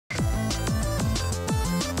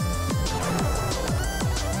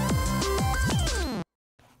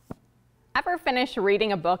Ever finish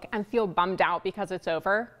reading a book and feel bummed out because it's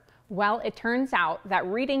over? Well, it turns out that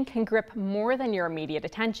reading can grip more than your immediate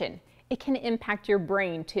attention. It can impact your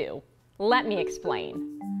brain too. Let me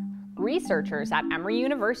explain. Researchers at Emory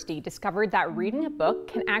University discovered that reading a book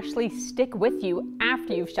can actually stick with you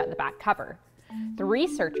after you've shut the back cover. The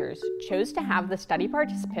researchers chose to have the study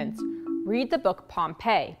participants read the book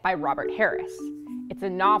Pompeii by Robert Harris. It's a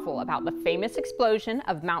novel about the famous explosion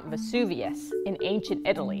of Mount Vesuvius in ancient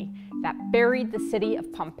Italy that buried the city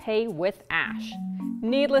of Pompeii with ash.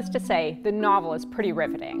 Needless to say, the novel is pretty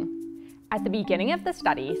riveting. At the beginning of the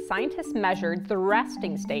study, scientists measured the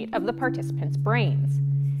resting state of the participants' brains.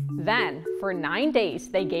 Then, for 9 days,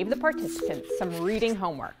 they gave the participants some reading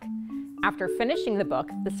homework. After finishing the book,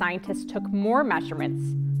 the scientists took more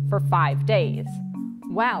measurements for 5 days.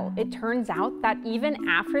 Well, it turns out that even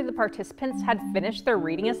after the participants had finished their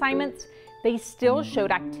reading assignments, they still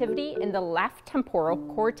showed activity in the left temporal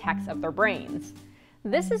cortex of their brains.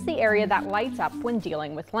 This is the area that lights up when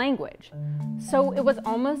dealing with language. So it was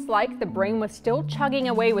almost like the brain was still chugging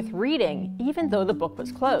away with reading, even though the book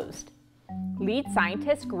was closed. Lead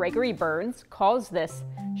scientist Gregory Burns calls this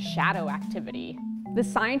shadow activity. The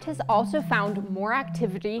scientists also found more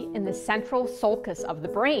activity in the central sulcus of the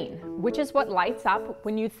brain, which is what lights up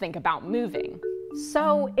when you think about moving.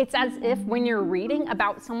 So it's as if when you're reading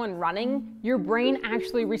about someone running, your brain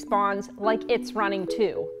actually responds like it's running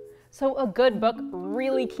too. So a good book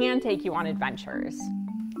really can take you on adventures.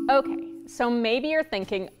 Okay, so maybe you're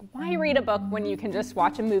thinking, why read a book when you can just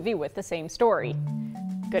watch a movie with the same story?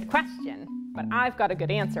 Good question, but I've got a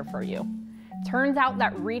good answer for you. Turns out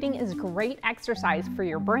that reading is great exercise for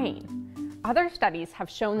your brain. Other studies have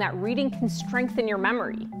shown that reading can strengthen your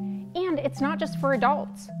memory. And it's not just for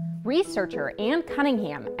adults. Researcher Ann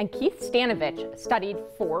Cunningham and Keith Stanovich studied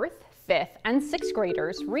 4th, 5th, and 6th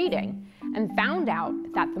graders reading and found out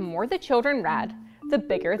that the more the children read, the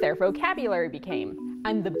bigger their vocabulary became.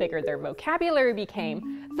 And the bigger their vocabulary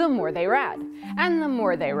became, the more they read. And the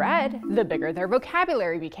more they read, the bigger their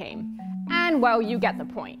vocabulary became. And well, you get the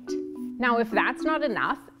point. Now, if that's not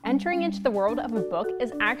enough, entering into the world of a book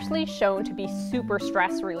is actually shown to be super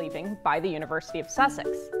stress relieving by the University of Sussex.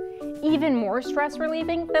 Even more stress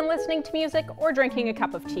relieving than listening to music or drinking a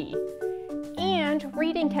cup of tea. And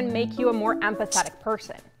reading can make you a more empathetic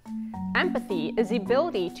person. Empathy is the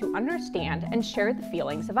ability to understand and share the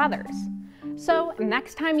feelings of others. So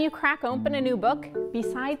next time you crack open a new book,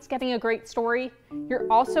 besides getting a great story, you're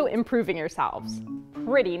also improving yourselves.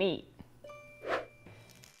 Pretty neat.